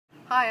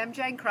Hi, I'm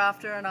Jane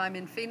Crafter and I'm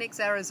in Phoenix,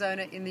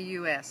 Arizona in the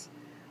US.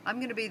 I'm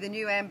going to be the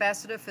new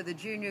ambassador for the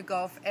Junior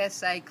Golf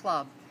SA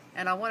Club,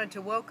 and I wanted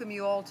to welcome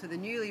you all to the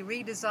newly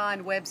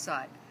redesigned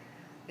website.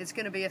 It's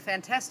going to be a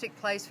fantastic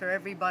place for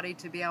everybody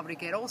to be able to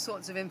get all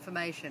sorts of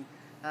information,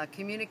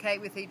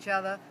 communicate with each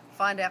other,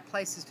 find out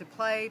places to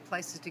play,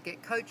 places to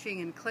get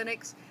coaching and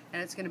clinics,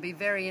 and it's going to be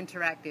very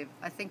interactive.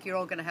 I think you're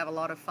all going to have a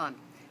lot of fun.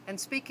 And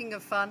speaking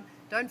of fun,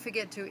 don't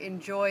forget to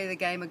enjoy the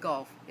game of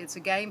golf. It's a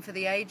game for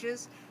the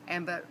ages,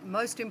 but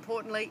most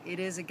importantly, it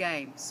is a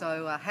game.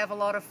 So have a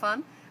lot of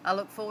fun. I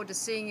look forward to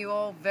seeing you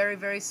all very,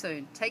 very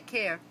soon. Take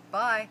care.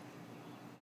 Bye.